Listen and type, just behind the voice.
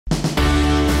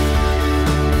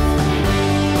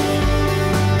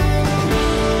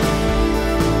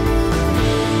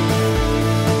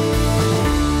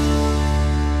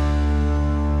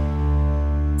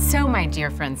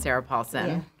friend Sarah Paulson.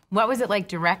 Yeah. What was it like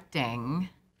directing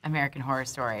American Horror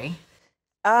Story?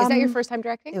 Is that your first time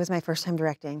directing? It was my first time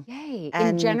directing. Yay. In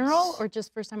And general or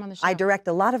just first time on the show? I direct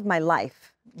a lot of my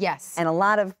life. Yes. And a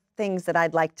lot of things that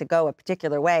I'd like to go a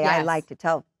particular way. I Yes. like to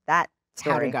tell that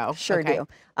story. How to go. Sure Okay.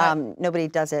 do. Nobody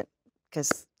does it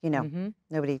because, you know,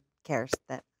 nobody cares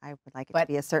that I would like it to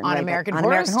be a certain way. On American on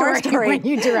Horror American Horror Story, when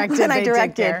you directed, when I they did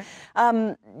directed.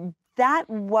 care. That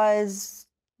was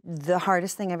the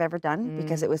hardest thing I've ever done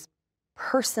because it was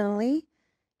personally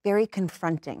very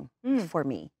confronting for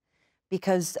me,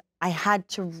 because I had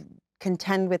to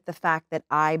contend with the fact that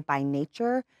I, by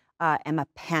nature, am a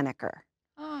panicker.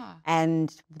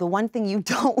 And the one thing you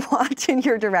don't want in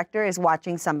your director is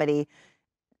watching somebody,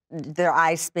 their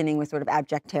eyes spinning with sort of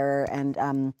abject terror.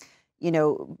 And, you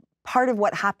know, part of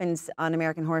what happens on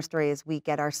American Horror Story is we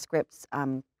get our scripts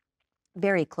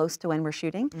very close to when we're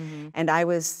shooting. And I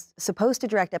was supposed to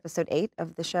direct episode 8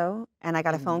 of the show, and I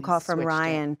got a phone call from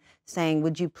Ryan saying,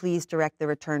 would you please direct the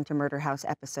Return to Murder House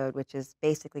episode, which is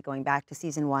basically going back to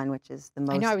season 1, which is the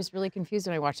most... I know, I was really confused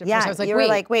when I watched it Yeah, first. I was like, you were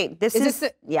like, wait, this is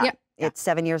yeah. it's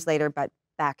 7 years later, but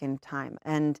back in time.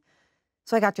 And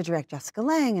so I got to direct Jessica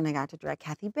Lange, and I got to direct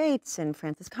Kathy Bates, and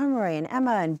Frances Conroy, and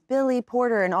Emma, and Billy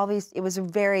Porter, and all these. It was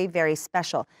very, very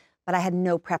special. But I had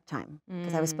no prep time,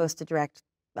 because I was supposed to direct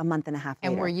a month and a half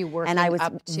later. And were you working And I was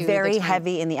up to very the time?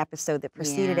 heavy in the episode that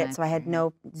preceded it, so I had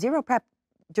zero prep.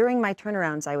 During my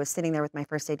turnarounds, I was sitting there with my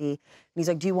first AD, and he's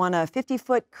like, do you want a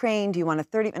 50-foot crane? Do you want a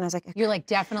 30? And I was like, You're like,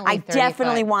 definitely I 30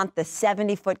 definitely foot. want the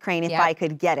 70-foot crane if I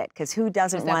could get it, because who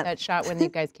doesn't Was that want... that shot when you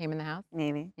guys came in the house?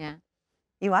 Maybe. Yeah.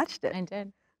 You watched it? I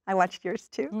did. I watched yours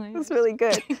too. It was really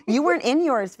good. You weren't in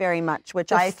yours very much,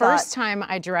 which I thought... The first time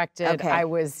I directed, I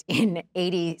was in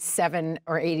 87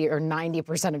 or 80 or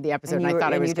 90% of the episode, and I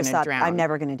thought I was going to drown. I'm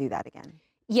never going to to do that again.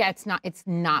 Yeah, it's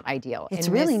not ideal. It's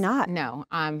really not. No,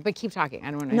 but keep talking. I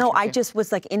don't want to. No, I just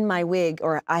was like in my wig,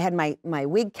 or I had my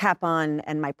wig cap on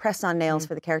and my press-on nails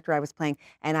for the character I was playing,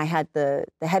 and I had the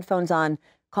headphones on,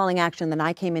 calling action. Then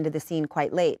I came into the scene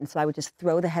quite late, and so I would just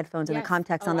throw the headphones and the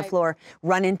contacts on the floor,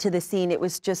 run into the scene. It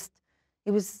was just,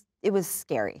 it was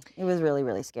scary. It was really,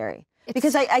 really scary.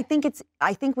 Because I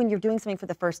think when you're doing something for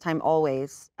the first time,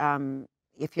 always.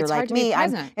 If you're like me,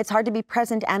 it's hard to be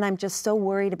present, and I'm just so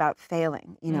worried about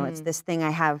failing. You know, it's this thing I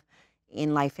have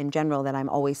in life in general that I'm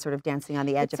always sort of dancing on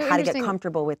the edge of how to get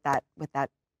comfortable with that That's what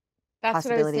I was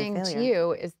possibility saying of to failure.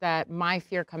 you, is that my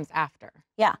fear comes after.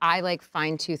 Yeah. I like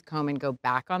fine-tooth comb and go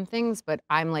back on things, but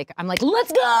I'm like,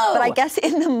 let's go! But I guess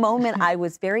in the moment I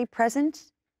was very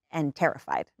present and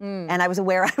terrified. And I was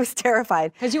aware I was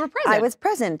terrified. Because you were present. I was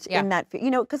present in that, you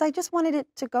know, because I just wanted it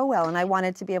to go well, and I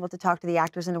wanted to be able to talk to the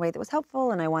actors in a way that was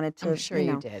helpful, and I wanted to, I'm sure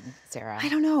you did, Sarah. I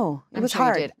don't know. It was I'm sure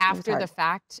hard. you did. After the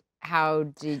fact, how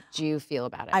did you feel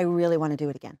about it? I really want to do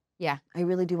it again. Yeah. I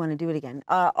really do want to do it again.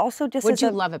 Also, just What'd you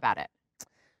love about it?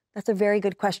 That's a very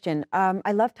good question.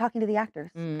 I love talking to the actors,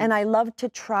 and I love to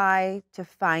try to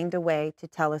find a way to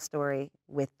tell a story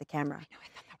with the camera. I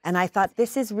know, and I thought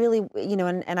this is really, you know,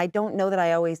 and I don't know that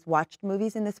I always watched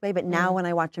movies in this way, but now when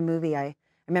I watch a movie, I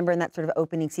remember in that sort of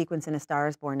opening sequence in A Star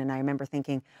is Born, and I remember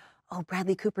thinking, oh,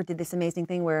 Bradley Cooper did this amazing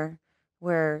thing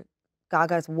where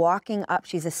Gaga's walking up,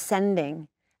 she's ascending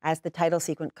as the title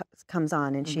sequence comes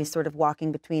on, and she's sort of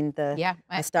walking between the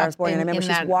A Star is Born, and I remember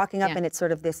she's walking up, and it's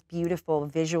sort of this beautiful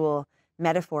visual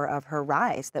metaphor of her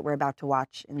rise that we're about to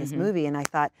watch in this movie, and I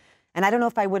thought, and I don't know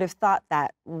if I would have thought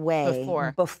that way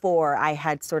before I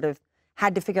had sort of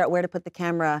had to figure out where to put the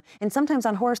camera. And sometimes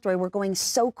on Horror Story, we're going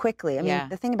so quickly. I mean,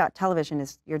 the thing about television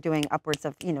is you're doing upwards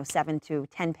of, you know, 7 to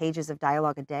 10 pages of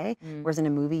dialogue a day, whereas in a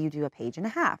movie, you do a page and a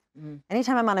half.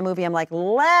 Anytime I'm on a movie, I'm like,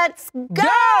 let's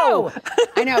go!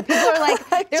 I know, people are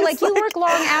like, they're like, you work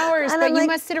long hours, but you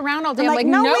must sit around all day. I'm like,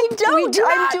 no, we don't. We do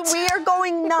not. We are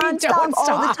going nonstop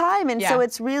all the time. And so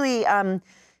it's really,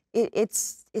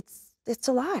 it's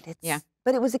a lot.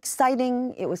 But it was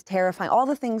exciting. It was terrifying. All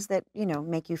the things that, you know,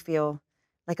 make you feel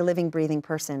like a living, breathing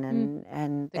person,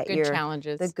 and the good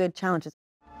challenges. The good challenges.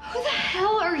 Who the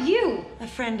hell are you? A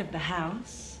friend of the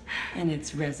house and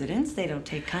its residents. They don't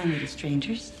take kindly to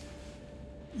strangers.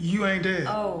 You ain't dead.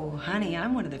 Oh, honey,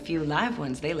 I'm one of the few live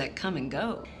ones they let come and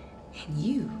go. And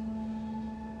you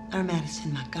are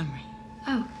Madison Montgomery.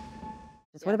 Oh.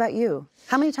 What about you?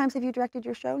 How many times have you directed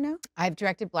your show now? I've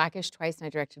directed Blackish twice, and I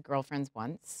directed Girlfriends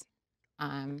once.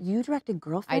 You directed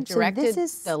Girlfriends? I directed so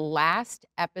this is... the last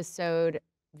episode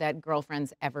that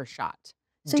Girlfriends ever shot.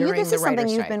 So this is something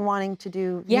you've been wanting to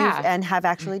do and have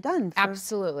actually done.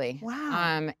 Absolutely.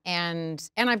 Wow. And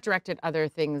I've directed other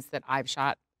things that I've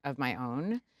shot of my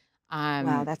own.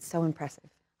 Wow, that's so impressive.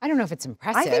 I don't know if it's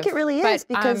impressive. I think it really is,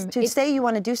 because to say you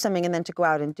want to do something and then to go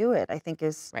out and do it, I think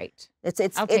is right.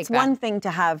 It's one thing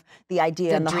to have the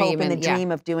idea and the hope and the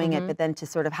dream of doing it, but then to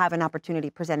sort of have an opportunity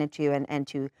presented to you and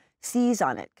to seize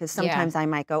on it. Because sometimes I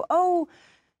might go, oh,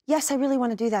 yes, I really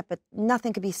want to do that, but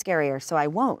nothing could be scarier, so I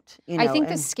won't. You know? I think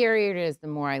the scarier it is, the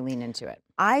more I lean into it.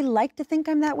 I like to think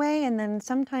I'm that way, and then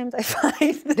sometimes I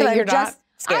find that you're I'm just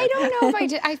scared. I don't know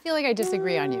if I feel like I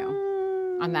disagree on you.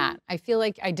 On that, I feel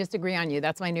like I disagree on you.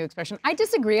 That's my new expression. I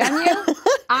disagree on you.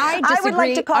 I would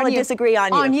like to call it disagree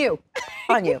on you. On you.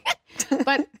 On you.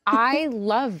 But I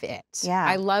love it. Yeah.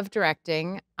 I love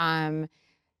directing.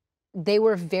 They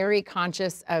were very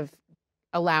conscious of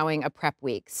allowing a prep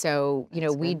week. So, you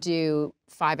know, we do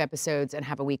 5 episodes and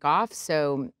have a week off.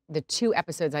 So the 2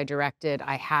 episodes I directed,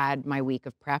 I had my week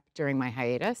of prep during my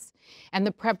hiatus. And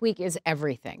the prep week is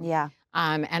everything. Yeah.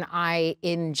 And I,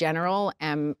 in general,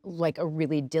 am like a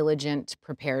really diligent,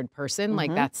 prepared person.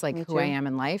 Like that's like who I am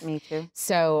in life. Me too.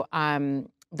 So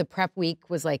the prep week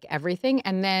was like everything.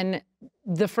 And then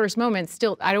the first moment,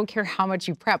 still, I don't care how much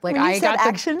you prep. Like when you I said got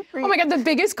action, oh my God, the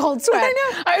biggest cold sweat. I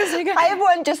know. I was like, I have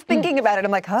one just thinking about it.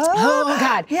 I'm like, oh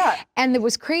God. Yeah. And it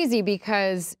was crazy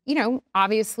because, you know,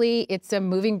 obviously it's a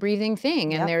moving, breathing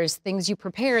thing, and there's things you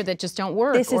prepare that just don't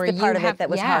work. This is the part of it that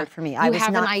was hard for me. I was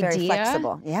not very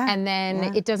flexible. Yeah. And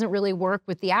then it doesn't really work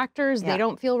with the actors. They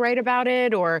don't feel right about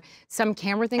it, or some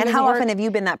camera thing doesn't work. And how often have you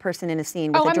been that person in a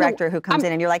scene with a director who comes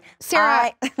in and you're like,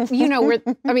 Sarah, you know,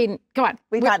 I mean, come on.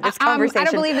 We've had this conversation. I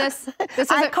don't believe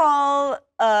this. I call,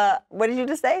 what did you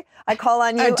just say? I call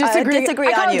on you. Disagree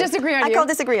on you. I call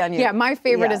disagree on you. Yeah, my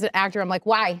favorite as an actor, I'm like,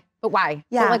 why? But why?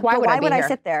 Yeah, but like, why would I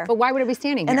sit there? But why would I be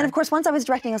standing here? And then, of course, once I was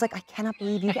directing, I was like, I cannot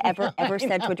believe you've ever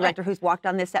said to a director who's walked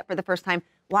on this set for the first time,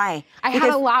 why? I had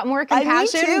a lot more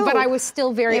compassion, but I was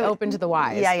still very Yeah. open to the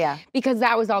whys. Yeah. Because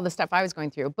that was all the stuff I was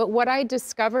going through. But what I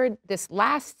discovered this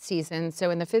last season, so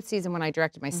in the 5th season when I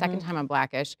directed my second time on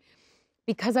Blackish,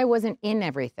 because I wasn't in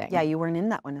everything. Yeah, you weren't in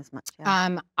that one as much.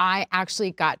 Yeah. I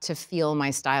actually got to feel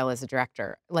my style as a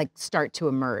director, like start to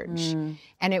emerge.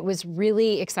 And it was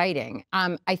really exciting.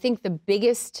 I think the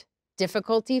biggest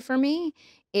difficulty for me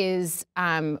is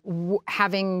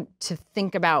having to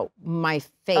think about my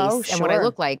face and what I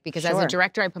look like, because as a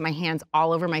director, I put my hands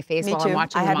all over my face while I'm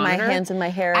watching the monitor. I had my hands in my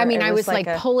hair. I mean, I was like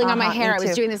pulling on my hair. I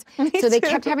was doing this. Me so they too.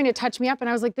 kept having to touch me up, and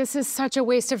I was like, this is such a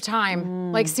waste of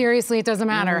time. Like, seriously, it doesn't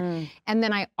matter. And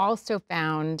then I also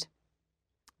found,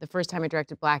 the first time I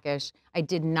directed Blackish, I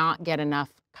did not get enough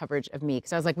coverage of me,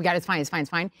 because I was like, it's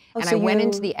fine. Oh, and so I went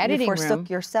into the editing room. You forsook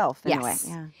yourself in a way.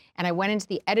 Yeah. And I went into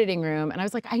the editing room, and I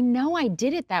was like, I know I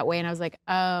did it that way. And I was like,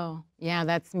 oh, yeah,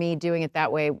 that's me doing it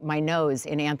that way, my nose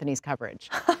in Anthony's coverage.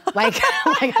 like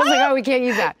I was like, oh, we can't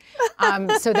use that.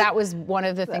 So that was one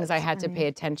of the things I had to pay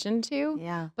attention to.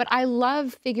 Yeah. But I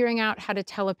love figuring out how to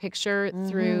tell a picture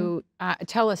through,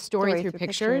 tell a story through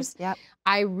pictures. Yep.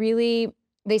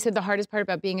 They said the hardest part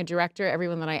about being a director,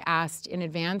 everyone that I asked in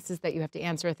advance, is that you have to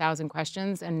answer 1,000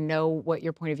 questions and know what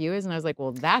your point of view is. And I was like,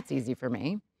 well, that's easy for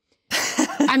me.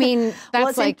 I mean,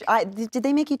 that's did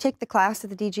they make you take the class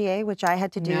at the DGA, which I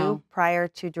had to do prior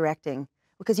to directing?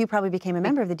 Because you probably became a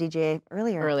member of the DGA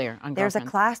earlier. On There's a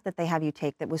class that they have you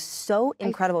take that was so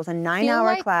incredible. It was a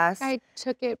 9-hour class. I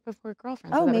took it before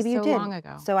Girlfriends. Oh, so maybe you did. Long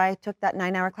ago. So I took that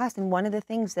 9-hour class, and one of the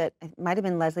things that, it might have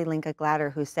been Leslie Linka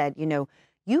Glatter who said, you know,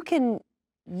 you can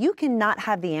not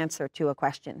have the answer to a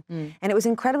question. And it was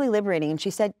incredibly liberating. And she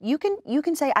said, you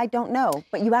can say, I don't know,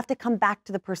 but you have to come back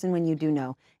to the person when you do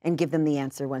know and give them the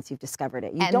answer once you've discovered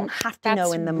it. You don't have to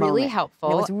know in the moment. That's really helpful.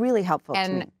 And it was really helpful to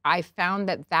me. And I found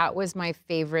that was my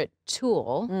favorite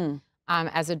tool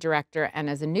as a director and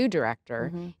as a new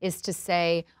director, is to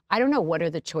say, I don't know, what are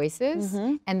the choices?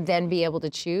 And then be able to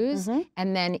choose.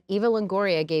 And then Eva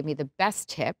Longoria gave me the best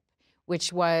tip,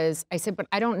 which was, I said, but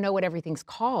I don't know what everything's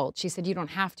called. She said, you don't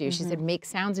have to. She said, make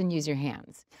sounds and use your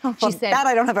hands. She said, that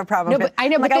I don't have a problem with. I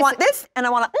know, like, I want this, and I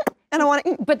want to, and I want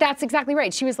to. But that's exactly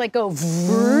right. She was like, go,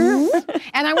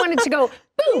 and I wanted to go,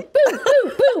 boo, boo,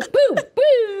 boo, boo, boo,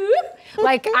 boo.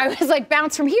 Like, I was like,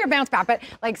 bounce from here, bounce back. But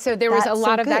like, so there was a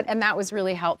lot of that, and that was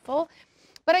really helpful.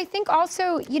 But I think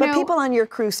also, But people on your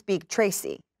crew speak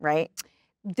Tracee, right?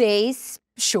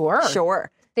 Sure.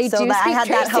 They do I had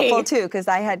Tracee. that helpful too, because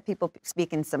I had people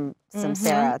speaking some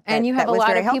Sarah. And you have a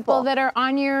lot of people helpful. that are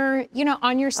on your,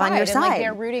 on your side, and like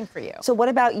they're rooting for you. So what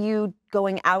about you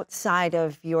going outside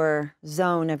of your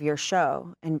zone of your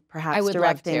show and perhaps would love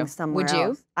directing to. somewhere Would you?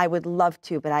 else. I would love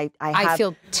to, but I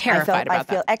feel terrified about I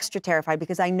feel that. extra terrified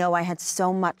because I know I had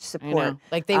so much I support. know.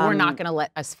 Like they were not going to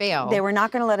let us fail. They were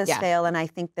not going to let us Yeah. fail, and I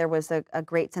think there was a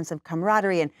great sense of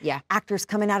camaraderie and Yeah. actors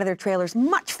coming out of their trailers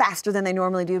much faster than they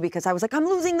normally do because I was like, I'm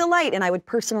losing the light, and I would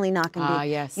personally knock and be,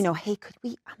 yes. you know, hey, could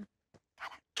we?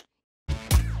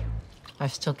 I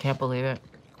still can't believe it.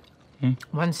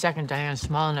 1 second, Diana's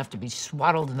small enough to be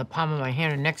swaddled in the palm of my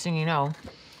hand, and next thing you know,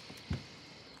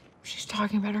 she's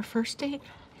talking about her first date.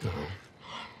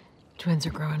 Twins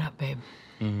are growing up, babe.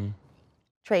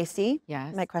 Tracy,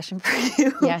 Yes. my question for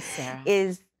you Yes, Sarah.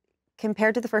 is,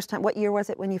 compared to the first time, what year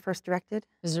was it when you first directed?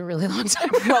 This is a really long time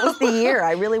What was the year?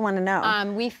 I really want to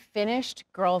know. We finished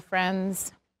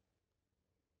Girlfriends.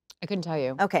 I couldn't tell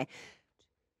you. Okay.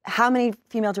 How many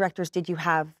female directors did you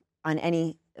have on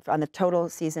the total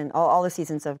season, all the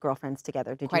seasons of Girlfriends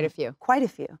together? Quite a few. Quite a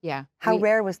few. Yeah. How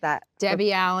rare was that?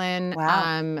 Debbie Allen.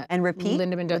 Wow. And repeat?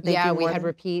 Linda Mendoza. Would they Yeah, do we more had than-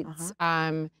 repeats.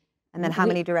 And then how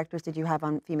many directors did you have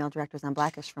female directors on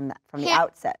Blackish from the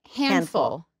outset?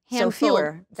 Handful. So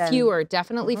fewer than- Fewer,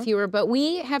 definitely fewer. But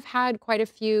we have had quite a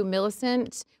few.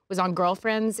 Millicent was on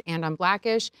Girlfriends and on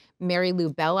Blackish. Mary Lou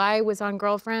Belli was on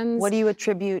Girlfriends. What do you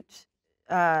attribute?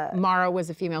 Mara was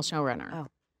a female showrunner. Oh.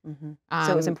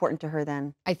 So it was important to her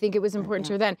then. I think it was important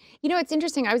to her then. You know, it's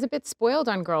interesting. I was a bit spoiled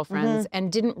on Girlfriends and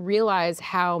didn't realize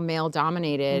how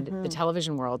male-dominated the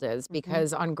television world is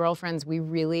because on Girlfriends, we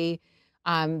really,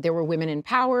 there were women in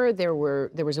power. There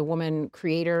was a woman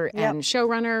creator and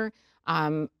showrunner.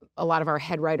 A lot of our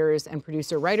head writers and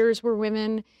producer writers were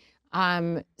women.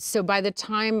 So by the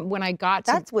time when I got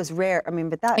to— That was rare. I mean,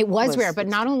 but that it was rare, but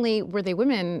not only were they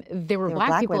women, there were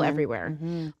black people women. everywhere.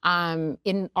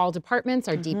 In all departments,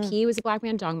 our DP was a black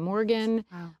man, Don Morgan.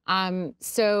 Wow.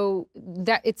 So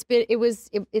that it's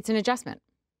an adjustment.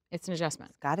 It's an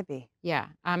adjustment. It's got to be. Yeah.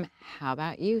 How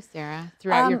about you, Sarah?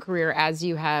 Throughout your career, as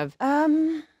you have,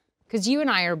 because you and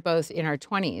I are both in our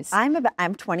 20s.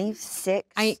 I'm 26.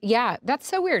 Yeah, that's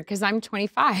so weird because I'm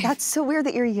 25. That's so weird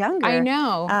that you're younger. I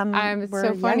know. It's we're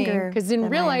so funny younger because in than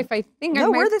real I life, am. I think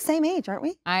No, we're the same age, aren't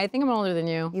we? I think I'm older than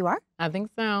you. You are? I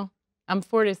think so. I'm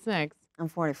 46. I'm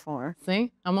 44.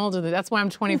 See, I'm older than. That's why I'm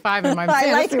 25 in my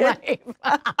I like fantasy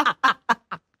life.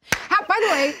 By the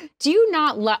way, do you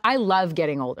not love? I love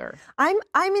getting older. I'm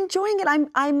enjoying it.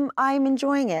 I'm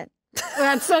enjoying it.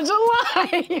 That's such a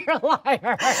lie. You're a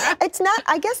liar. It's not.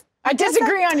 I guess. I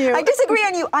disagree on you. I disagree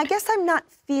on you. I guess I'm not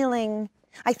feeling.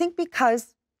 I think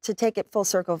because to take it full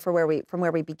circle from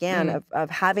where we began of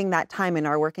having that time in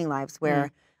our working lives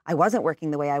where I wasn't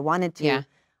working the way I wanted to. Yeah.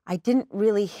 I didn't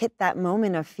really hit that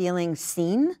moment of feeling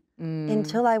seen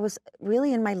until I was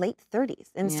really in my late 30s.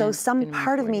 And so some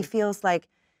part of me feels like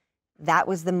that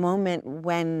was the moment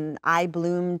when I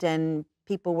bloomed and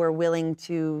people were willing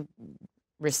to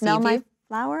smell my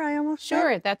flower, I almost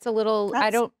Sure, said. that's a little.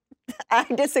 I don't. I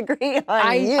disagree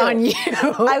on you. On you.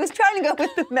 I was trying to go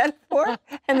with the metaphor,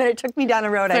 and then it took me down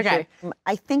a road. Okay.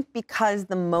 I think because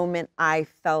the moment I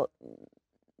felt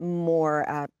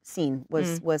more seen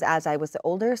was as I was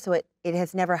older, so it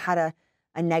has never had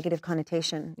a negative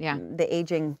connotation. Yeah. The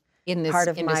aging In this part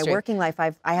of industry. my working life,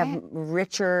 I have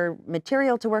richer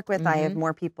material to work with. I have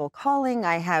more people calling.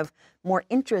 I have more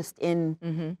interest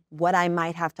in what I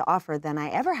might have to offer than I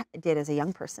ever did as a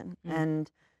young person.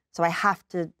 And so I have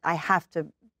to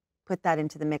put that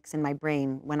into the mix in my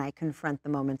brain when I confront the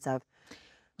moments of,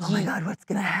 oh my God, what's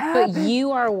gonna happen? But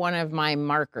you are one of my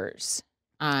markers.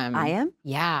 I am?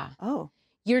 Yeah. Oh.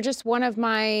 You're just one of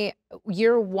my.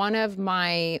 You're one of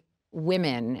my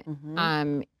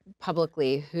women.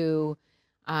 Publicly who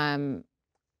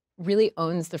really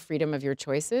owns the freedom of your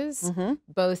choices,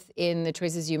 both in the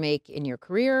choices you make in your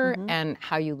career and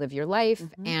how you live your life.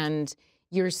 And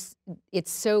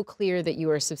it's so clear that you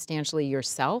are substantially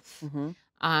yourself.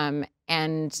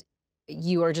 And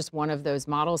you are just one of those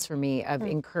models for me of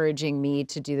encouraging me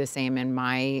to do the same in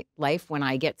my life when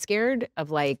I get scared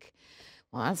of like,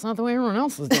 well, that's not the way everyone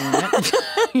else is doing it.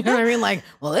 You know what I mean? Like,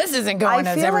 well, this isn't going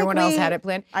as everyone else had it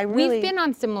planned. We've been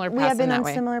on similar paths. We have been in that on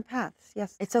way. similar paths,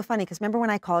 yes. It's so funny, because remember when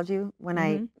I called you,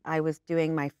 when I was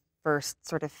doing my first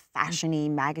sort of fashion-y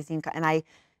magazine, and I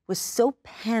was so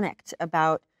panicked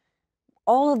about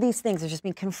all of these things. I was just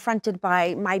being confronted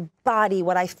by my body,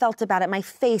 what I felt about it, my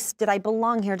face, did I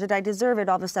belong here, did I deserve it,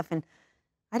 all this stuff. And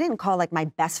I didn't call like my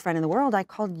best friend in the world, I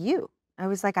called you. I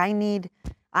was like, I need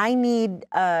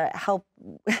help.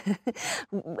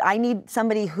 I need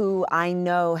somebody who I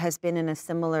know has been in a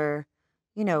similar,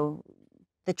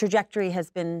 the trajectory has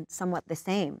been somewhat the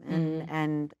same.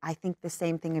 And I think the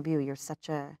same thing of you. You're such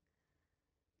a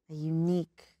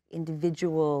unique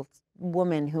individual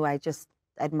woman who I just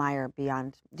admire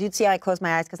beyond. Do you see how I closed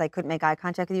my eyes because I couldn't make eye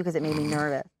contact with you because it made me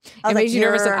nervous? It made you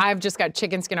nervous, and I've just got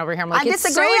chicken skin over here. I'm like, I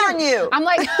disagree on you. I'm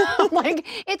like,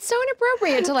 it's so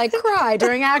inappropriate to like cry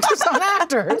during Actors on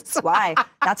Actors. Why?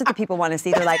 That's what the people want to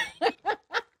see. They're like,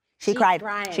 she cried.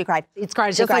 cried. She cried. It's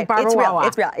cried. She just like cried. Barbara It's real. Wawa.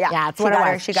 It's real. Yeah. Yeah, it's She what got it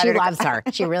her- was. she She, got her- loves her.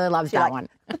 She really loves that one.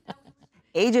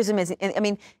 Ageism is, I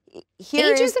mean,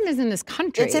 here Ageism is in this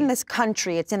country. It's in this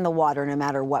country. It's in the water no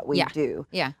matter what we do.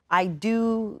 Yeah. I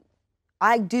do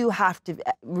have to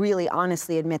really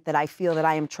honestly admit that I feel that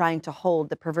I am trying to hold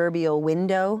the proverbial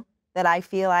window that I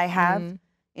feel I have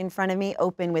in front of me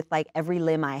open with like every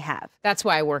limb I have. That's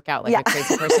why I work out like a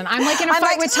crazy person. I'm like in a I'm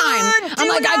fight like, with time. I'm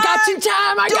like, I got you,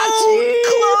 time. I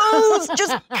Don't got you. close.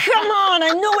 Just come on.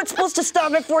 I know it's supposed to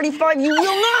stop at 45. You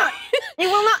will not. You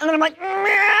will not. And then I'm like,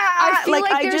 I feel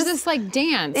like there's just, this like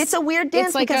dance. It's a weird dance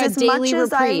it's like because a as daily much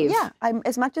as reprieve.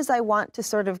 as much as I want to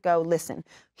sort of go, listen,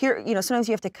 here, you know, sometimes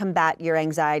you have to combat your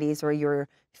anxieties or your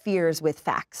fears with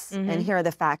facts. And here are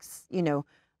the facts, you know,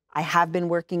 I have been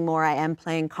working more. I am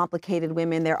playing complicated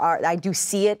women. I do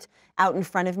see it out in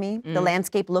front of me. The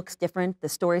landscape looks different. The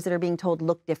stories that are being told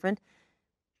look different.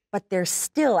 But there's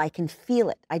still, I can feel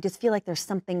it. I just feel like there's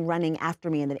something running after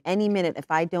me, and at any minute, if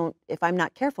I'm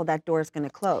not careful, that door is going to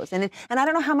close. And I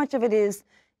don't know how much of it is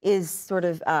sort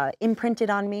of imprinted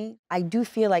on me. I do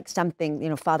feel like something, you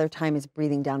know, father time is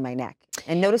breathing down my neck.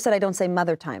 And notice that I don't say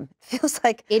mother time. It feels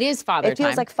like It is father time. It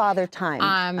feels like father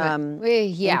time.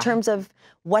 Yeah. In terms of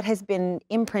what has been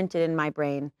imprinted in my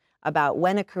brain about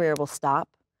when a career will stop.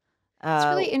 It's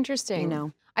really interesting. You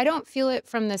know, I don't feel it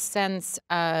from the sense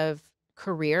of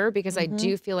career because I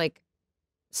do feel like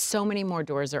so many more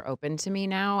doors are open to me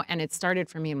now, and it started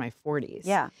for me in my 40s.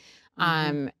 Yeah.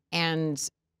 And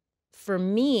for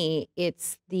me,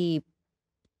 it's the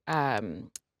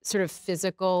sort of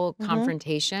physical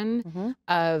confrontation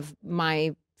of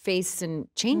my face and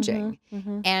changing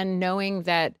and knowing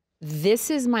that this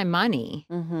is my money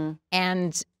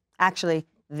and actually,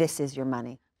 this is your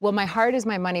money. well, my heart is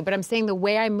my money, but I'm saying the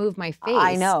way I move my face.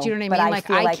 I know. Do you know what I but mean? I Like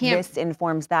feel I like can't. this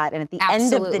informs that, and at the end of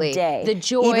the Absolutely. day, The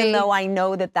joy- even though I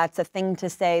know that that's a thing to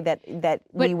say that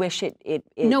we wish it.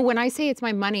 No, when I say it's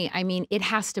my money, I mean it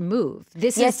has to move.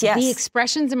 This Yes, is yes. the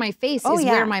expressions in my face Oh, is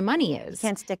yeah. where my money is.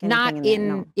 Can't stick not anything in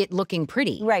there, no. it looking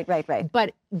pretty. Right.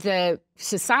 But the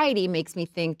society makes me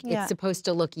think Yeah. it's supposed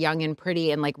to look young and pretty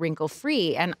and like wrinkle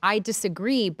free, and I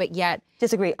disagree. But yet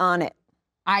Disagree on it.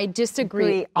 I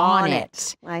disagree Agree on on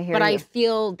it. it. I hear but I you.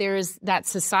 feel there's that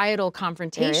societal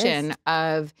confrontation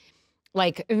of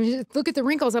like, look at the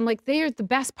wrinkles. I'm like, they're the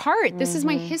best part. This is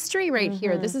my history right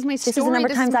here. This is my story. This is the number of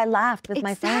This times I laughed with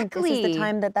my friends. This is Exactly. the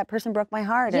time that person broke my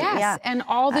heart. Yes, And, yeah. and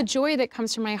all the joy that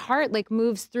comes from my heart like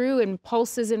moves through and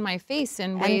pulses in my face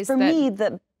in And ways for that me,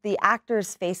 the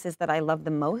actors' faces that I love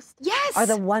the most Yes. are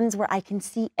the ones where I can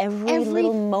see every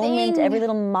little moment, Everything. every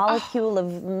little molecule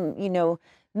of,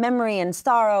 memory and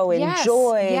sorrow and Yes,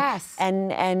 joy. yes.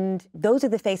 And those are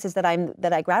the faces that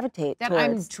I gravitate That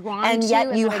I'm towards. drawn and to yet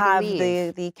and you that I have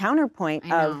believe. the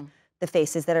counterpoint I of know. the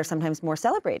faces that are sometimes more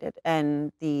celebrated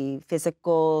and the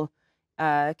physical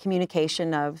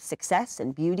communication of success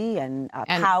and beauty and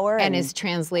power and is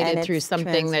translated and through it's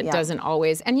something that yeah. doesn't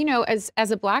always. And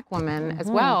as a Black woman as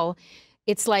well,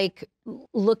 it's like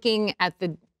looking at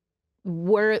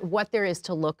what there is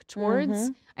to look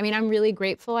towards. I mean, I'm really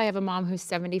grateful. I have a mom who's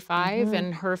 75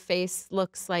 and her face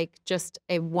looks like just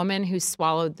a woman who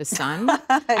swallowed the sun.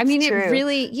 I mean, true. it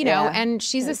really, Yeah. and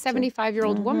she's a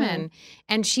 75-year-old woman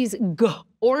and she's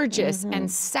gorgeous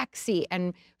and sexy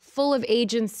and full of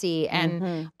agency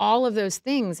and all of those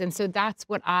things. And so that's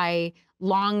what I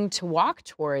long to walk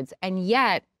towards. And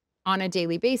yet, on a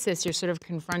daily basis, you're sort of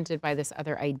confronted by this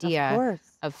other idea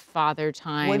of father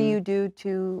time. What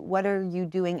are you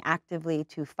doing actively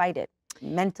to fight it?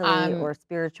 Mentally or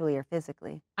spiritually or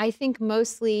physically? I think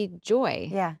mostly joy.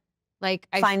 Yeah. Like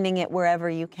Finding it wherever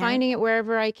you can. finding it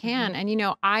wherever I can. And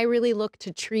I really look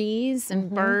to trees and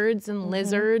birds and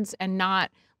lizards and not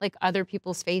like other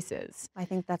people's faces. I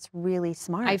think that's really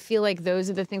smart. I feel like those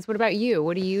are the things. What about you?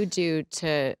 What do you do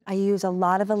to I use a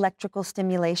lot of electrical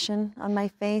stimulation on my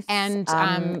face. And, A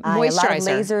lot of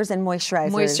moisturizer. lasers and moisturizers.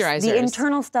 Moisturizers. The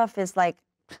internal stuff is like,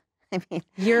 I mean,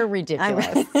 You're ridiculous.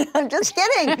 I'm just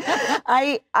kidding.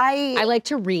 I like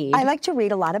to read. I like to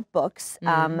read a lot of books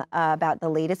about the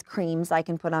latest creams I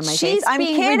can put on my face. She's I'm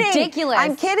being kidding. ridiculous.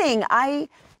 I'm kidding.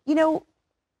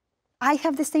 I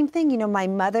have the same thing. You know, my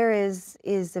mother is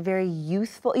a very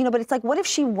youthful, you know, but it's like, what if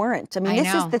she weren't? I mean,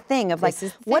 this is the thing of like,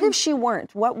 what if she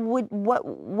weren't? What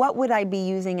would I be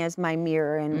using as my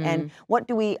mirror? And what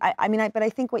do we, but I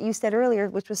think what you said earlier,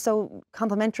 which was so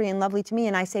complimentary and lovely to me,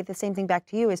 and I say the same thing back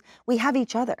to you, is we have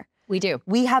each other. We do.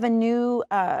 We have a new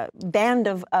band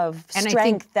of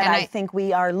strength I think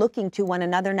we are looking to one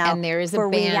another now. And there is for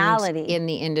a band reality in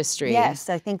the industry. Yes,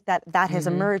 I think that has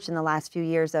emerged in the last few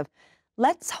years of,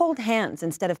 let's hold hands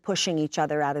instead of pushing each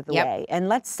other out of the way. And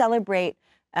let's celebrate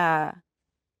the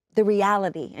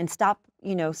reality and stop,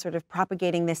 you know, sort of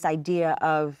propagating this idea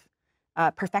of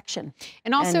perfection.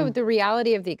 And also the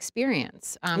reality of the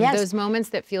experience. Those moments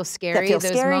that feel scary. Those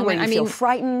moments, when you feel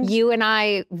frightened. You and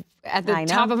I at the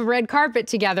top of a red carpet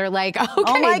together, like, okay,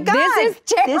 oh my God, this is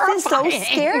terrifying. This is so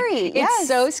scary. It's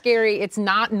so scary. It's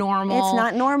not normal. It's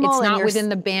not normal. It's not within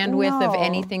the bandwidth of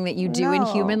anything that you do in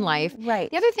human life.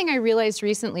 Right. The other thing I realized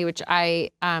recently, which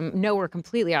I know we're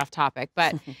completely off topic,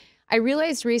 but I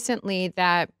realized recently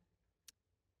that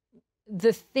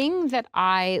the thing that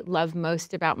I love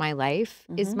most about my life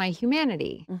is my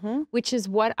humanity, which is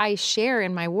what I share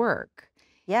in my work.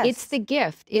 Yes. It's the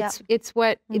gift. It's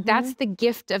what, that's the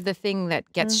gift of the thing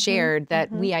that gets shared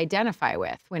that we identify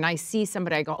with. When I see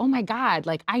somebody, I go, oh my God,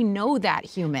 like I know that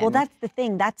human. Well, that's the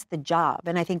thing. That's the job.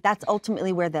 And I think that's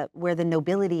ultimately where the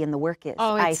nobility in the work is,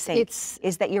 I think,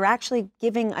 is that you're actually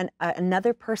giving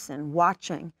another person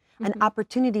watching an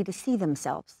opportunity to see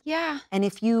themselves. Yeah. And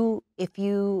if you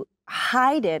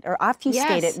hide it or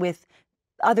obfuscate it with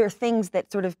other things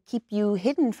that sort of keep you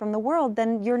hidden from the world,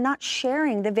 then you're not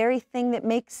sharing the very thing that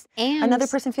makes another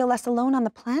person feel less alone on the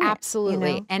planet.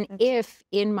 Absolutely. You know? And if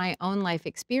in my own life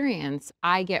experience,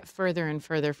 I get further and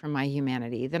further from my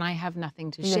humanity, then I have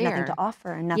nothing to share. You have nothing to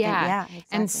offer and nothing, exactly.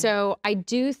 And so I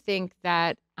do think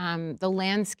that the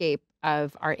landscape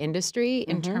of our industry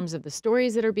in terms of the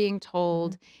stories that are being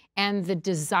told and the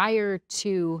desire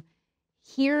to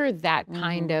hear that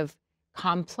kind of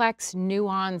complex,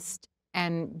 nuanced,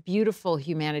 and beautiful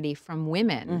humanity from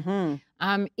women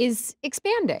is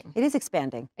expanding. It is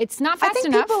expanding. It's not fast enough.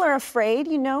 I think people are afraid,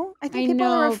 you know? I think people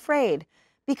are afraid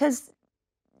because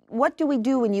what do we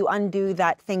do when you undo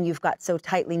that thing you've got so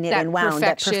tightly knit and wound?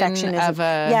 That perfection of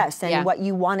yes, and what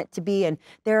you want it to be. And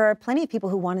there are plenty of people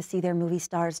who want to see their movie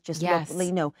stars just look,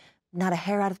 you know, not a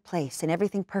hair out of place and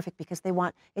everything perfect because they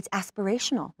want, it's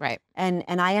aspirational. Right. And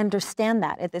I understand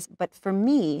that at this, but for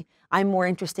me, I'm more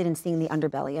interested in seeing the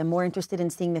underbelly. I'm more interested in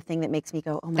seeing the thing that makes me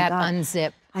go, oh my God. That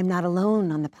unzip. I'm not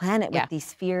alone on the planet with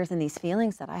these fears and these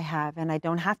feelings that I have. And I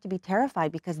don't have to be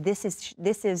terrified because this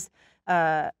is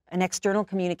an external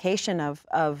communication of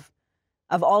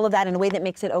all of that in a way that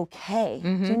makes it okay. Do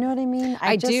you know what I mean?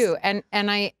 I do, and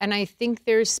I think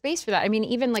there's space for that. I mean,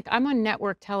 even like I'm on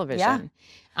network television.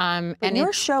 But and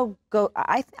your show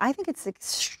I think it's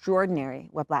extraordinary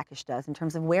what Blackish does in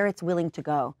terms of where it's willing to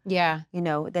go. Yeah. You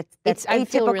know, that's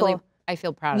atypical. I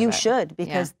feel proud of it. You should,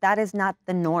 because that is not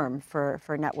the norm for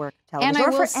network television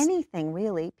or for anything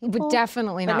really. But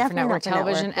definitely not for network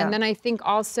television. And then I think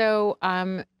also,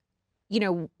 you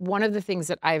know, one of the things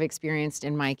that I've experienced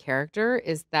in my character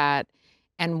is that,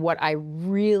 and what I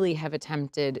really have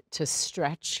attempted to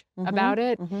stretch about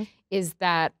it, is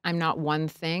that I'm not one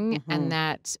thing, and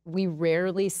that we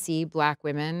rarely see Black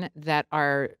women that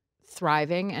are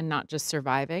thriving and not just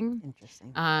surviving.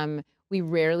 Interesting. We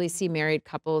rarely see married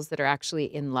couples that are actually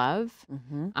in love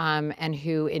and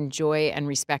who enjoy and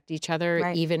respect each other,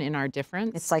 even in our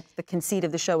difference. It's like the conceit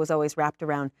of the show was always wrapped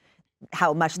around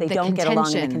how much they don't get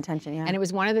along in the contention. And it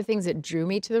was one of the things that drew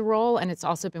me to the role, and it's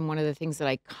also been one of the things that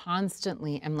I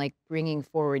constantly am like bringing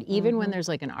forward, even when there's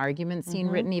like an argument scene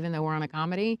written, even though we're on a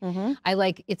comedy.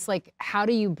 It's like, how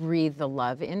do you breathe the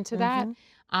love into that?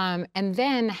 And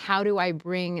then how do I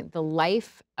bring the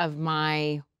life of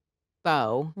my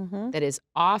beau that is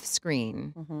off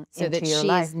screen so that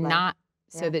she's not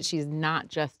that she's not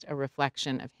just a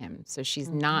reflection of him. So she's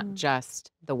not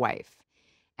just the wife.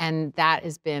 And that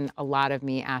has been a lot of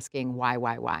me asking why?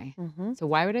 So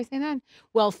why would I say that?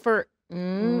 Well,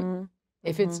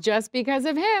 if it's just because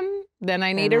of him, then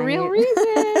I need a real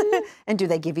reason. And do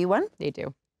they give you one? They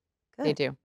do. Good. They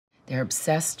do. They're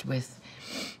obsessed with,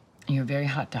 you're a very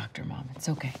hot doctor, Mom. It's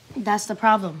okay. That's the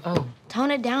problem. Oh.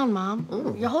 Tone it down, Mom.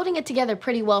 Ooh. You're holding it together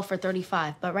pretty well for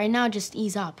 35, but right now just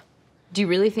ease up. Do you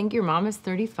really think your mom is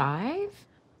 35?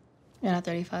 You're not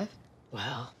 35?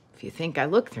 Well, if you think I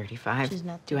look 35, She's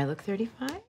not. Do I look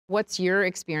 35? What's your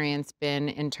experience been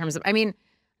in terms of, I mean,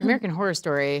 American Horror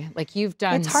Story, like you've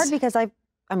done. It's hard because I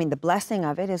mean, the blessing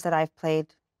of it is that I've played,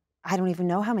 I don't even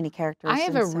know how many characters. I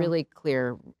have a really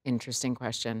clear, interesting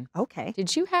question. Okay.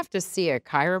 Did you have to see a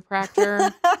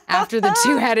chiropractor after the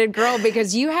two-headed girl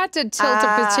because you had to tilt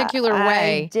a particular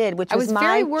way. I did, which I was was my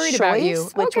very worried choice, about you.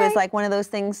 which was like one of those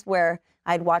things where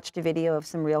I'd watched a video of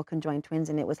some real conjoined twins,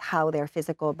 and it was how their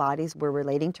physical bodies were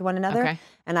relating to one another. Okay.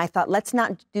 And I thought, let's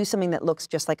not do something that looks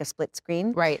just like a split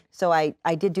screen. Right. So I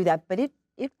did do that, but it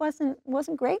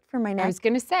wasn't great for my neck. I was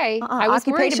going to say, I was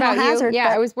worried Occupational about hazard, you. Yeah,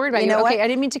 but I was worried about you you. know Okay, what? I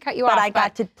didn't mean to cut you But off. I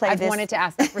got to play I've this. wanted to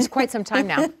ask that for quite some time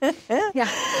now.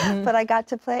 Yeah. But I got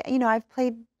to play, I've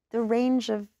played the range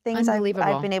of things I've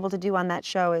been able to do on that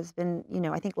show has been,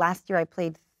 I think last year I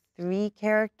played 3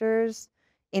 characters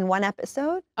in one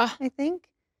episode, I think,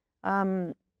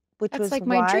 which was like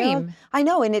wild. my dream. I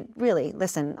know, and it really,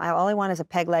 listen, all I want is a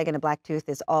peg leg and a black tooth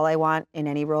is all I want in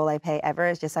any role I play ever.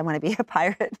 It's just I want to be a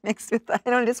pirate mixed with, I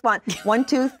don't just want one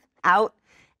tooth out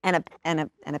and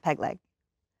a peg leg.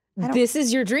 This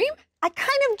is your dream? I kind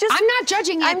of just. I'm not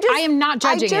judging it. I am not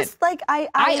judging it.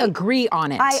 I agree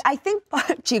on it. I think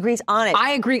she agrees on it.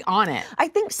 I agree on it. I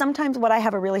think sometimes what I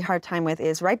have a really hard time with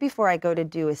is right before I go to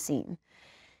do a scene.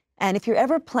 And if you're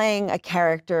ever playing a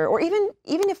character, or even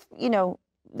if,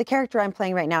 the character I'm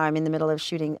playing right now, I'm in the middle of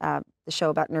shooting the show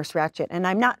about Nurse Ratched,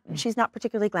 and she's not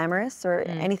particularly glamorous or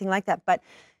anything like that, but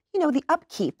the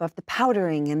upkeep of the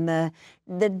powdering and the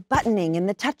buttoning and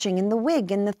the touching and the wig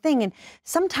and the thing. And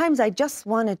sometimes I just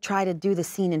want to try to do the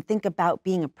scene and think about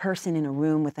being a person in a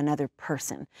room with another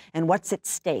person and what's at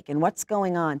stake and what's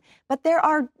going on. But there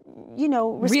are,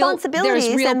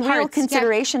 responsibilities and real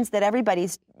considerations that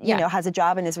everybody's, has a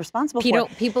job and is responsible for.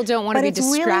 People don't want to be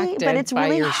distracted but it's by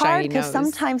really your hard shiny because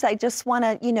nose. sometimes I just want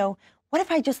to, what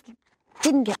if I just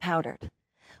didn't get powdered?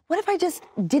 What if I just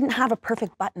didn't have a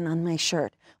perfect button on my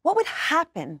shirt? What would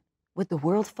happen? Would the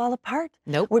world fall apart?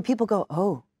 Nope. Would people go,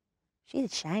 oh,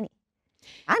 she's shiny.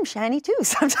 I'm shiny too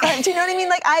sometimes. You know what I mean?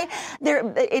 Like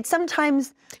it's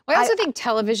sometimes. Well, I also think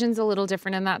television's a little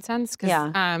different in that sense.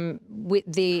 Yeah. With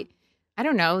I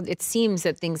don't know, it seems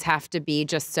that things have to be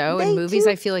just so. They In movies,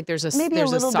 do. I feel like there's a Maybe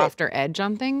softer edge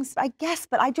on things. I guess,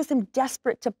 but I just am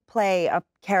desperate to play a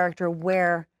character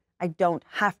where I don't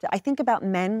have to. I think about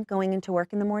men going into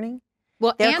work in the morning.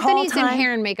 Well, Their Anthony's call in time-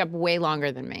 hair and makeup way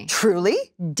longer than me. Truly?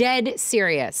 Dead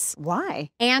serious. Why?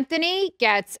 Anthony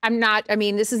gets,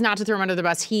 this is not to throw him under the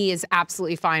bus. He is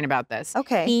absolutely fine about this.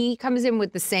 Okay. He comes in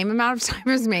with the same amount of time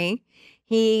as me.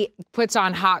 He puts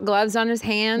on hot gloves on his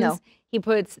hands. No. He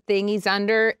puts thingies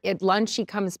under. At lunch, he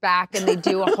comes back and they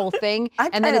do a whole thing.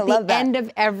 And then kinda at love the that. end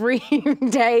of every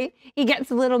day, he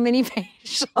gets a little mini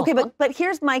facial. Okay, but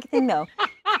here's my thing though.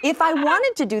 If I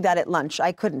wanted to do that at lunch,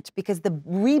 I couldn't because the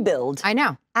rebuild I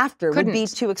know. after would be Couldn't.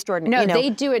 too extraordinary. No, they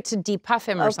do it to depuff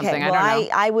him or something. Well,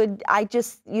 I don't know.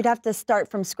 you'd have to start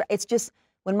from scratch. It's just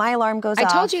when my alarm goes I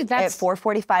off told you that's- at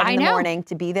 4:45 I in the know. morning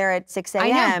to be there at 6 I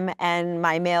know. a.m. and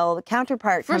my male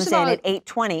counterpart First comes of all, in at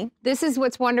 8:20. This is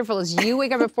what's wonderful is you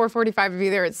wake up at 4:45 to be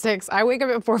there at 6. I wake up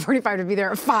at 4:45 to be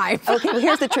there at 5. Okay, well,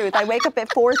 here's the truth. I wake up at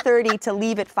 4:30 to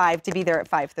leave at 5 to be there at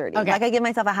 5:30. Okay. Like I give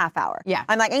myself a half hour. Yeah.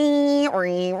 I'm like,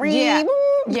 Yeah.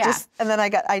 Yeah. and then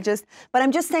but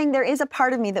I'm just saying there is a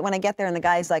part of me that when I get there and the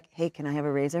guy's like, hey, can I have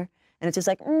a razor? And it's just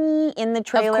like, in the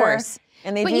trailer. Of course.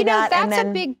 And they But do you know, that. that's and then,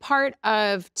 a big part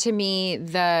of, to me,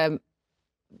 the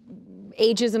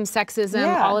ageism, sexism,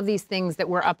 Yeah. all of these things that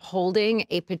we're upholding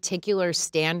a particular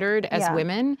standard as Yeah.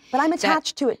 women. But I'm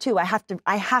attached to it too. I have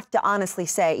to honestly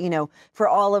say, for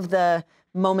all of the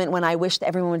moment when I wished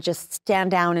everyone would just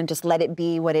stand down and just let it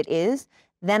be what it is,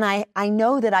 then I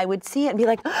know that I would see it and be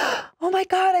like, oh my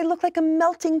God, I look like a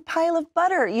melting pile of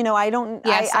butter. I don't,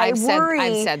 Yes, I I've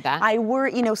worry. said that. I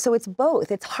worry, so it's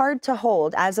both. It's hard to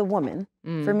hold as a woman,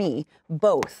 for me,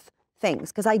 both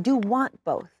things, because I do want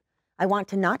both. I want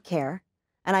to not care,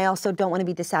 and I also don't want to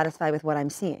be dissatisfied with what I'm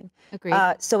seeing. Agreed.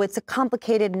 So it's a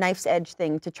complicated knife's edge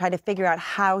thing to try to figure out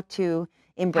how to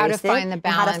embrace it. find the and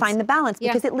how to balance. find the balance, Yeah.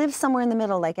 because it lives somewhere in the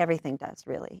middle like everything does,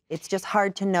 really. It's just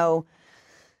hard to know,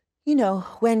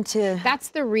 when to... That's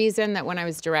the reason that when I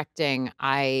was directing,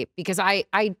 because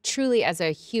I truly, as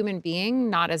a human being,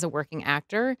 not as a working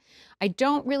actor, I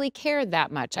don't really care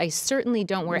that much. I certainly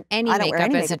don't wear any I don't wear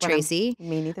makeup any as a makeup when I'm- Tracy.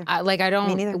 Me neither. I don't,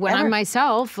 Me neither. when Ever. I'm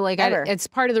myself, Ever. it's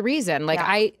part of the reason. Like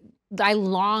Yeah. I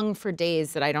long for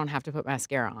days that I don't have to put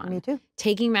mascara on. Me too.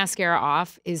 Taking mascara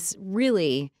off is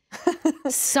really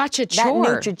such a That chore.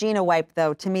 Neutrogena wipe,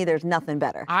 though, to me, there's nothing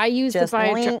better. I use Just the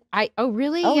Biotra- link. Oh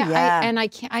really? Oh, yeah. And I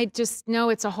can't. I just know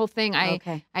it's a whole thing.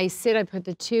 Okay. I put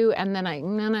the 2, and then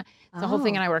it's a whole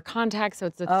thing, and I wear contacts, so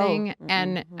it's a thing.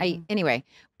 And anyway,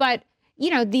 but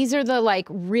these are the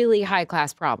really high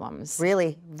class problems.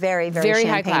 Really, very, very, Very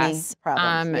high champagne-y class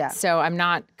problems. Yeah. So I'm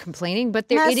not complaining, but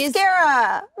it is.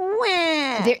 Mascara.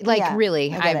 Wah. Like Yeah,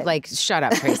 really, I get it. shut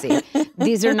up, Tracy.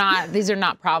 These are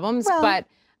not problems, Well- but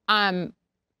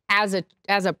As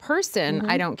a person,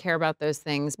 I don't care about those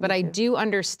things, but I do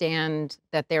understand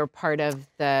that they're part of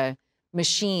the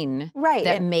machine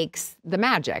that makes the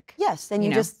magic. Yes, and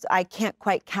I can't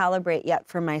quite calibrate yet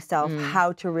for myself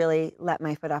how to really let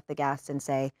my foot off the gas and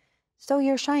say, so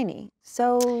you're shiny,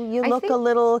 so you look a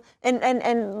little,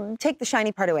 and take the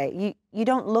shiny part away. You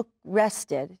don't look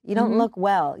rested, you don't look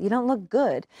well, you don't look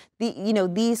good.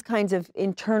 These kinds of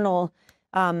internal,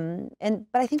 but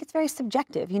I think it's very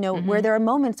subjective. Where there are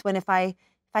moments when if I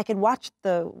could watch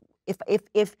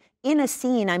if in a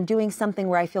scene I'm doing something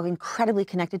where I feel incredibly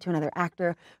connected to another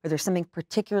actor, or there's something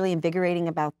particularly invigorating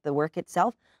about the work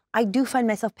itself, I do find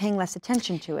myself paying less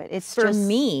attention to it. It's for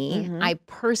me, I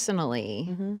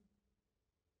personally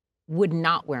would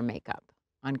not wear makeup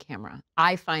on camera.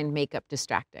 I find makeup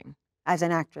distracting. As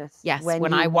an actress? Yes,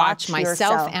 when I watch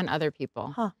myself and other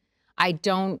people. I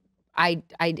don't,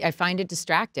 I find it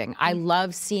distracting. I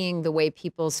love seeing the way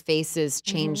people's faces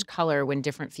change color when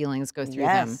different feelings go through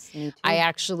them. Me too. I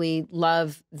actually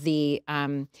love the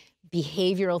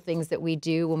behavioral things that we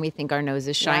do when we think our nose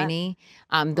is shiny.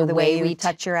 The way we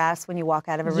touch your ass when you walk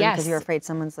out of a room because you're afraid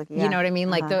someone's looking. You know what I mean?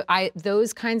 Like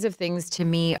those kinds of things to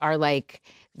me are like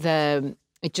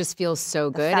it just feels so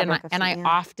good. And I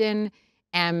often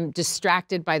am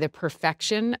distracted by the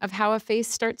perfection of how a face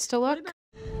starts to look.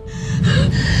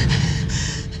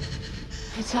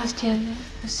 It's us, Talia.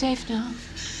 We're safe now.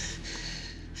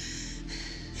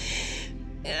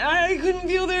 I couldn't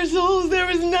feel their souls. There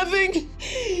was nothing.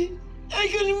 I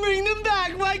couldn't bring them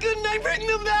back. Why couldn't I bring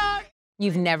them back?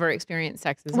 You've never experienced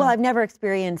sexism? Well, I've never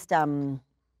experienced,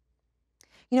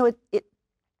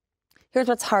 here's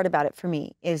what's hard about it for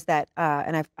me is that,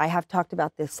 and I have talked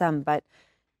about this some, but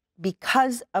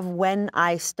because of when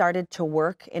I started to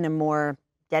work in a more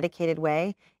dedicated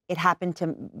way, it happened to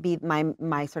be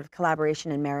my sort of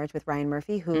collaboration and marriage with Ryan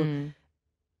Murphy, who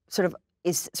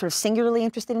is singularly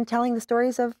interested in telling the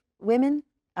stories of women.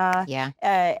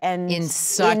 And in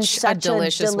such a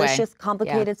delicious way.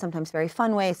 Complicated, sometimes very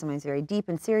fun way, sometimes very deep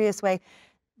and serious way,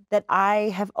 that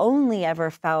I have only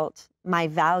ever felt my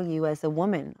value as a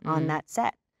woman on that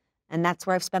set. And that's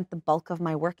where I've spent the bulk of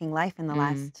my working life in the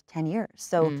last 10 years.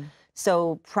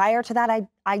 So prior to that,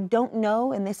 I don't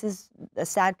know, and this is a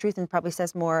sad truth and probably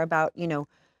says more about,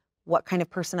 what kind of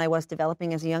person I was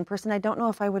developing as a young person. I don't know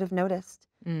if I would have noticed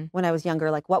when I was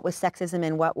younger, like what was sexism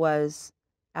and what was,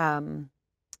 I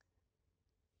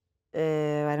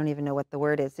don't even know what the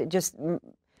word is. It just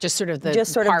sort of the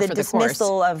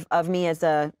dismissal of me as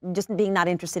just being not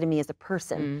interested in me as a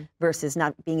person versus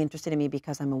not being interested in me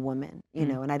because I'm a woman,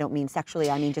 and I don't mean sexually,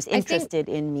 I mean just interested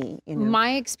in me.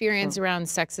 My experience around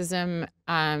sexism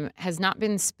has not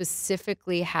been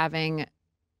specifically having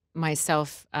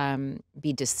myself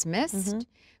be dismissed,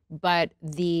 but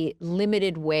the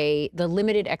limited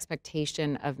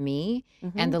expectation of me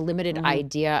and the limited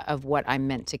idea of what I'm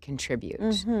meant to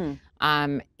contribute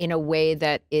in a way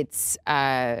that it's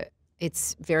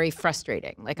very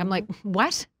frustrating. Like, I'm like,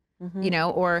 what?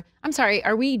 Or I'm sorry,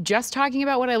 are we just talking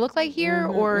about what I look like here?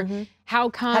 Or how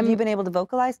come? Have you been able to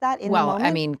vocalize that in the moment? Well,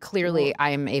 I mean, clearly I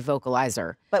am a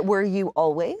vocalizer. But were you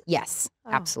always? Yes,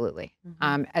 absolutely.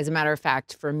 As a matter of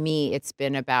fact, for me, it's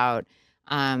been about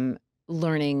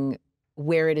learning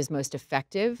where it is most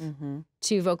effective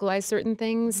to vocalize certain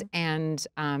things. And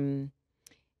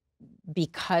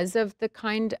because of the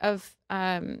kind of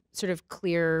sort of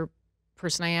clear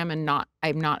person I am, and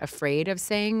I'm not afraid of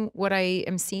saying what I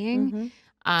am seeing,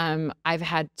 I've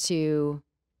had to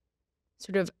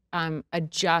sort of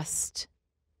adjust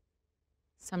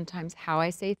sometimes how I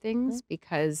say things,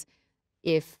 because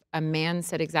if a man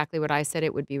said exactly what I said,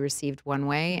 it would be received one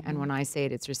way, and when I say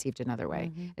it, it's received another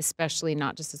way, especially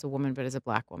not just as a woman, but as a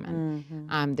Black woman.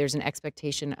 There's an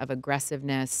expectation of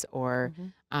aggressiveness or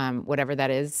whatever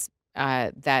that is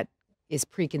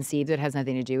preconceived, that has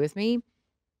nothing to do with me.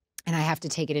 And I have to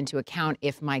take it into account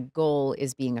if my goal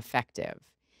is being effective.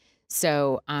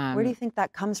 So where do you think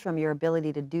that comes from, your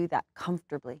ability to do that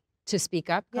comfortably? To speak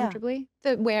up comfortably?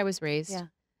 The way I was raised. Yeah.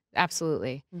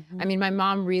 Absolutely. I mean, my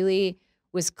mom really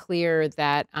was clear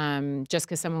that just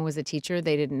because someone was a teacher,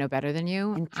 they didn't know better than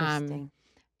you. Interesting.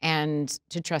 And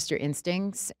to trust your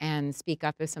instincts and speak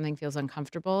up if something feels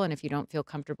uncomfortable. And if you don't feel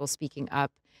comfortable speaking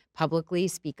up publicly,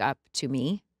 speak up to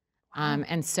me.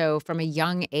 And so from a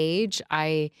young age,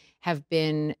 I have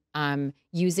been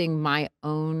using my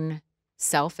own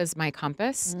self as my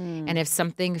compass. And if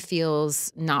something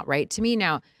feels not right to me,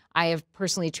 now I have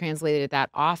personally translated that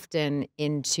often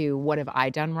into what have I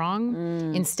done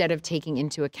wrong, instead of taking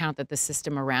into account that the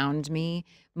system around me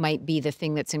might be the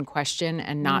thing that's in question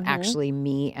and not actually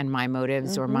me and my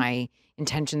motives or my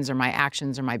intentions or my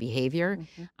actions or my behavior.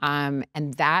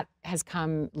 And that has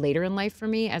come later in life for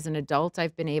me. As an adult,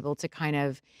 I've been able to kind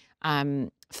of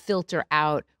filter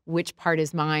out which part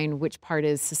is mine, which part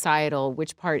is societal,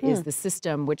 which part is the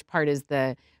system, which part is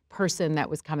the person that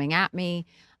was coming at me.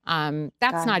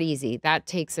 That's not easy. That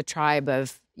takes a tribe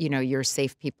of, your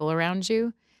safe people around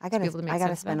you. I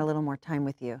gotta spend a little more time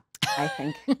with you, I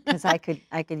think, because I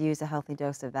could use a healthy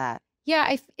dose of that. Yeah,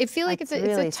 I feel like it's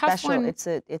really a tough special. one It's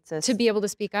a to be able to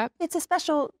speak up. It's a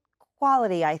special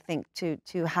quality, I think,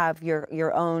 to have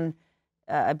your own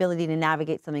ability to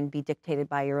navigate something be dictated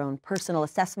by your own personal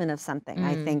assessment of something.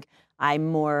 I think I'm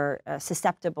more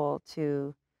susceptible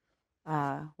to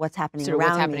what's happening around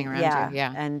what's happening me. around you,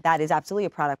 yeah. And that is absolutely a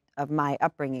product of my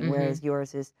upbringing, whereas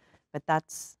yours is. But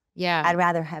that's. Yeah. I'd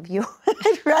rather have you.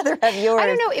 I'd rather have yours. I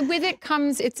don't know. With it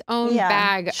comes its own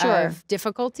bag of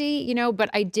difficulty, but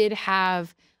I did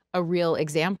have a real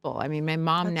example. I mean, my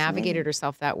mom navigated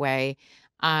herself that way.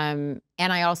 And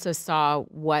I also saw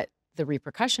what the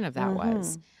repercussion of that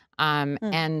was.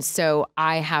 And so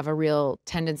I have a real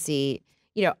tendency,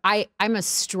 I'm a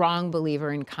strong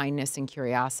believer in kindness and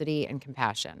curiosity and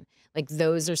compassion. Like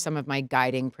those are some of my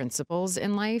guiding principles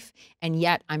in life. And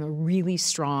yet I'm a really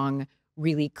strong,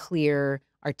 really clear,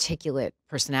 articulate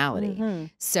personality.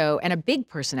 So, and a big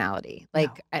personality. Like,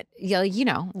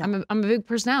 I'm a big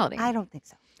personality. I don't think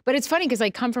so. But it's funny because I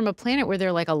come from a planet where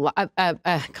they're like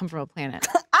come from a planet.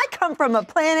 I come from a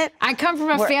planet. I come from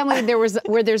a family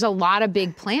where there's a lot of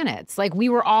big planets. Like we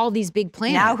were all these big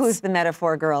planets. Now who's the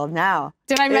metaphor girl now?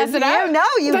 Did I mess it up? No,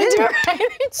 you Did didn't. Right?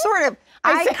 Sort of.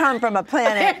 I come from a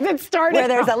planet where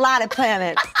there's a lot of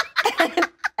planets.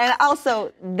 And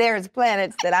also, there's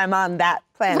planets that I'm on that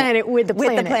planet. With the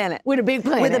planet. With a big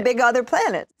planet. With a big other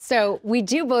planet. So we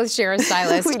do both share a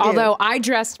stylist, although I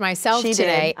dressed myself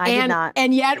today. I did not.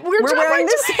 And yet we're wearing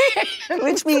the same.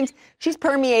 Which means she's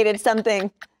permeated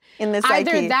something in the psyche.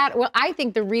 Either that, well, I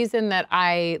think the reason that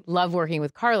I love working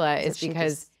with Carla is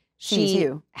because she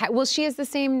has the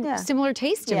same similar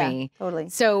taste to me. Totally.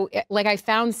 So like I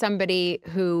found somebody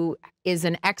who is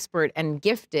an expert and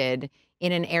gifted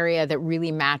in an area that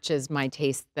really matches my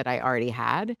taste that I already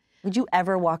had. Would you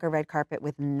ever walk a red carpet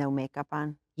with no makeup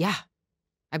on? Yeah,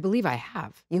 I believe I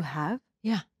have. You have?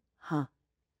 Yeah. Huh.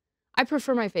 I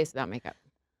prefer my face without makeup.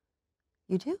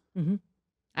 You do? Mm-hmm.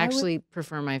 I actually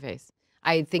prefer my face.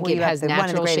 I think it has one of the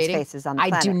natural greatest shading. faces on the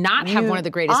planet. I do not have one of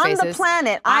the greatest faces. On the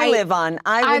planet I live on,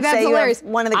 I would say you have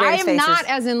one of the greatest faces. I am not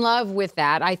as in love with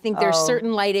that. I think there's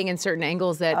certain lighting and certain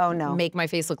angles that make my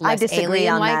face look less alien-like. I disagree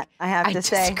on that, I have to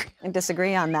say. I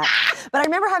disagree on that. But I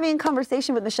remember having a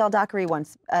conversation with Michelle Dockery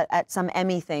once at some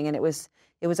Emmy thing, and it was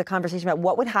a conversation about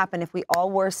what would happen if we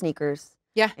all wore sneakers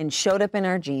and showed up in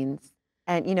our jeans.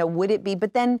 And, would it be,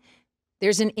 but then...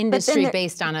 There's an industry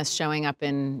based on us showing up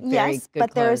in very good clothes.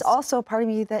 But there's also a part of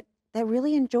me that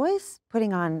really enjoys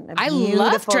putting on a beautiful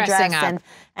love dressing dress up.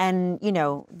 and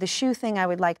the shoe thing. I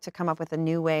would like to come up with a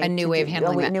new way. A new way of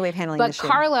handling that. A new way of handling the shoe.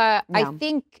 But Carla, I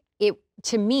think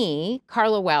to me,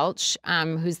 Carla Welch,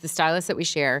 who's the stylist that we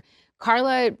share,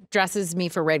 Carla dresses me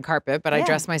for red carpet, but I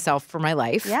dress myself for my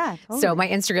life. Yeah, totally. So my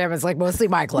Instagram is like mostly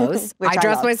my clothes. I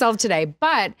dress myself today,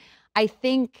 but I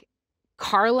think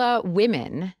Carla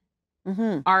women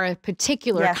are a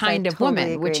particular kind of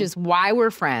woman, which is why we're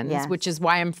friends, which is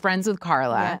why I'm friends with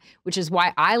Carla, which is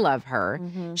why I love her.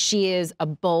 She is a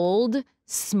bold,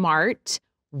 smart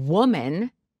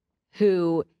woman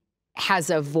who has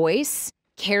a voice,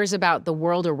 cares about the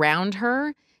world around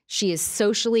her. She is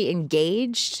socially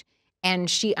engaged, and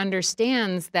she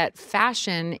understands that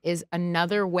fashion is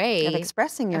another way of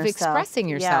expressing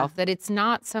yourself. That it's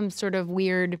not some sort of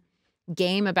weird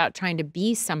game about trying to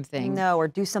be something. No, or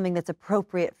do something that's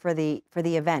appropriate for the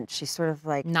event. She's sort of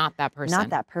like not that person. Not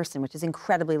that person, which is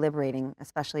incredibly liberating,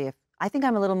 especially if I think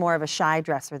I'm a little more of a shy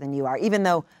dresser than you are, even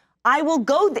though I will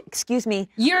go excuse me.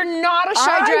 You're not a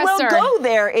shy dresser. I will go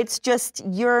there. It's just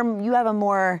you have a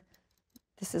more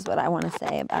this is what I want to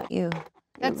say about you.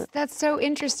 That's so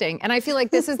interesting. And I feel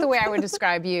like this is the way I would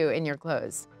describe you in your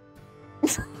clothes.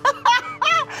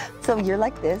 So you're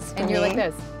like this. And you're like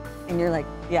this. And you're like,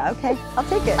 yeah, okay, I'll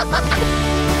take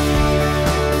it.